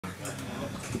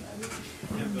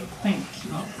Thank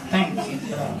you. Thank you.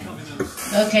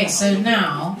 Okay, so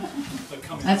now,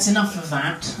 that's enough of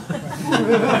that.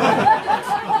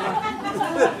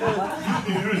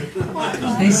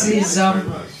 This is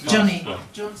Johnny.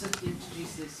 Do you want to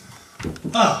introduce this?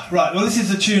 Ah, right. Well, this is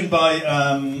a tune by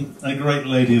a great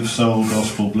lady of soul,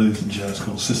 gospel, blues and jazz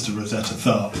called Sister Rosetta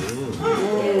Tharpe.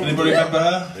 Anybody remember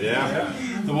her? Yeah.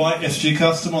 The white SG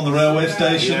Custom on the railway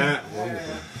station? Yeah.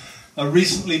 A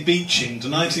recently beachinged,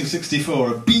 1964,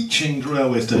 a beachinged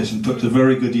railway station put to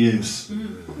very good use.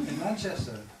 In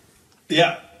Manchester?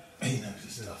 Yeah. He knows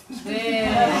his stuff.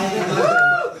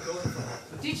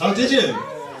 Oh, did you?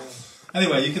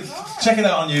 Anyway, you can check it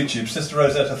out on YouTube. Sister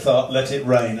Rosetta Tharpe, Let It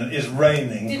Rain. And it is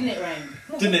raining. Didn't it rain?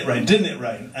 Didn't it rain? Didn't it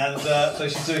rain? And so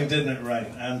she's doing Didn't It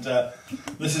Rain? And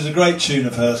this is a great tune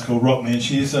of hers called Rock Me, and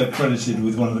she's credited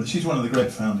with she's one of the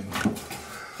great founding,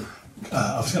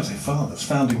 I was going to say fathers,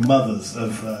 founding mothers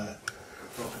of rock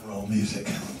and roll music.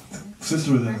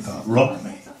 Sister Rosetta Tharpe, Rock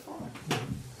Me.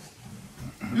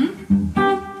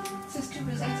 Sister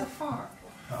Rosetta Tharpe.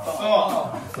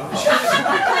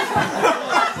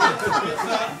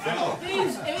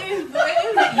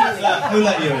 Who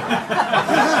let you in?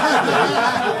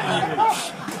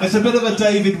 It's a bit of a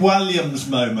David Williams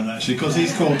moment, actually, because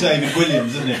he's called David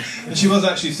Williams, isn't he? And she was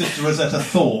actually Sister Rosetta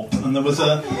Thorpe, and there was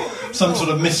some sort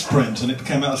of misprint, and it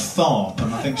came out as Tharpe,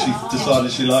 and I think she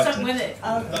decided she liked Stuck it. with it.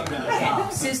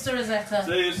 Okay. Sister Rosetta.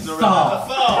 Sister Rosetta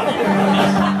Tharpe.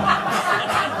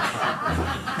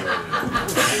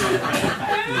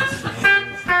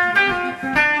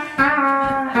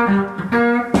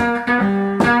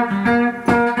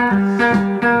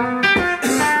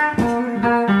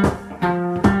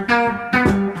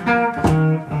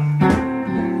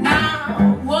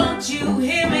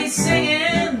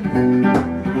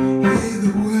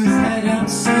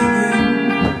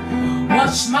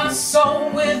 My soul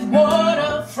with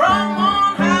water from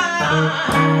on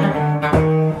high.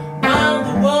 While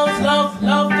the world's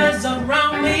love is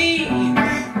around me,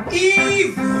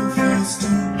 evil feels to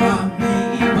by me.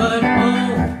 But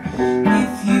oh,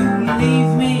 if you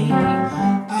leave me, I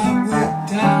would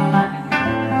die.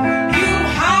 You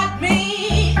hide me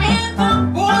in the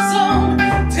bosom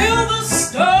till the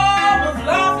storm of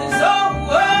life is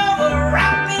over.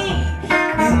 Wrap me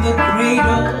in the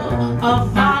cradle of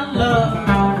my love.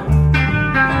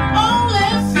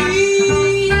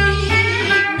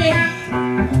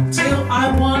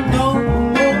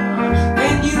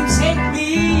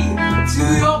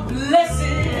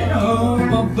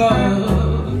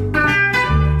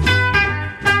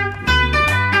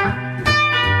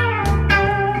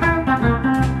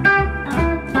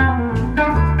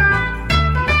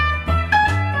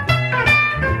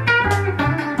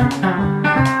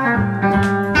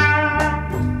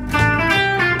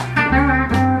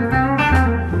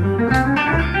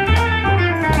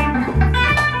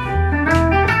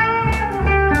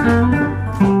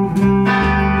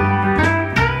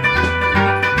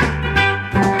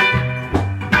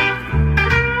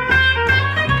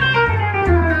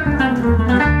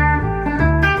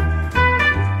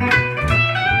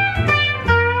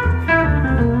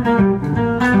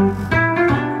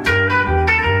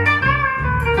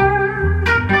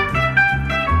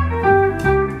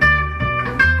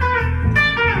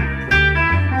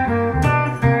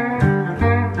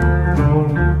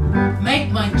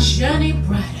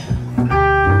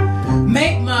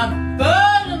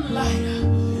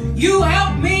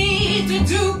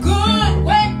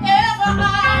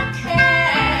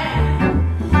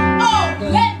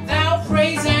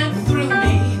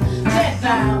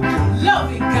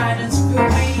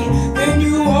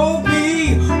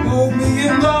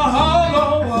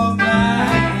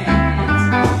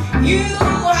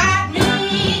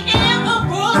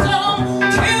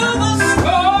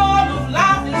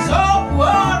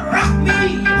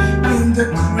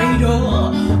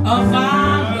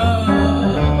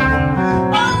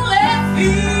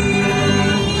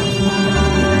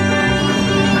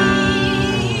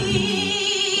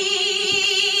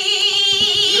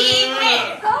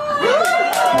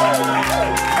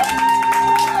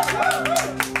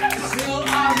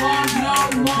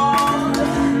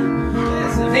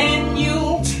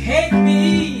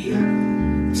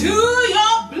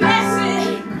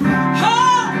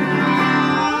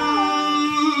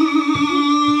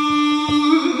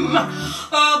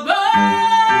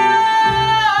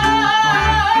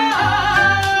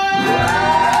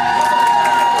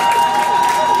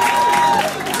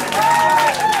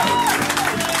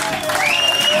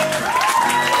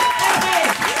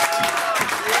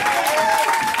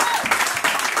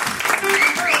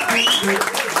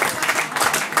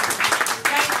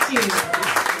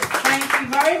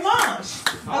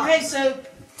 Okay, so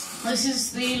this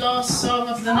is the last song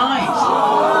of the night.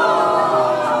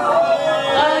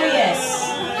 Oh yes.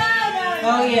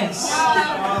 Oh yes.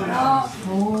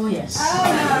 Oh yes.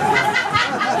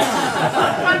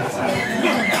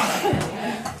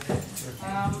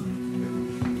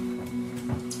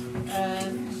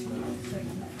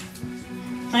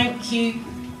 Thank you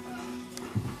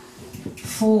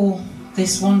for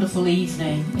this wonderful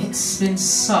evening. It's been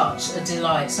such a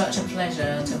delight, such a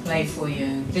pleasure to play for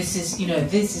you. This is, you know,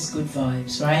 this is good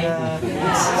vibes, right? This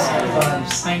is good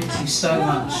vibes. Thank you so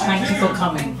much. Thank you for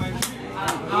coming.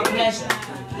 Our pleasure.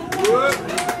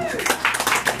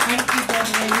 Thank you,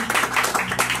 Duddley.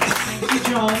 Thank you,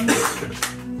 John.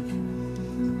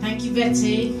 Thank you,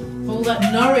 Betty, for all that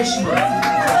nourishment.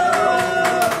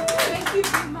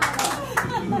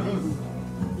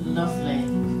 Lovely.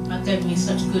 That gave me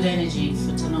such good energy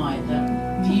for tonight.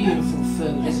 That beautiful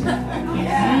food, isn't it?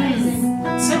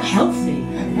 Yes. So healthy.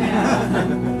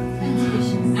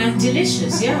 And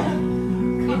delicious, yeah.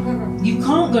 You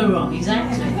can't go wrong,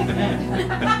 exactly.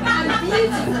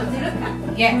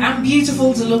 Yeah, and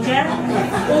beautiful to look at.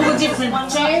 All the different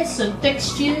tastes and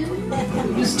textures.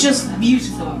 It was just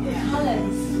beautiful.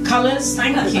 Colours,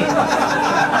 thank you.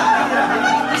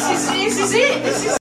 This is it. This is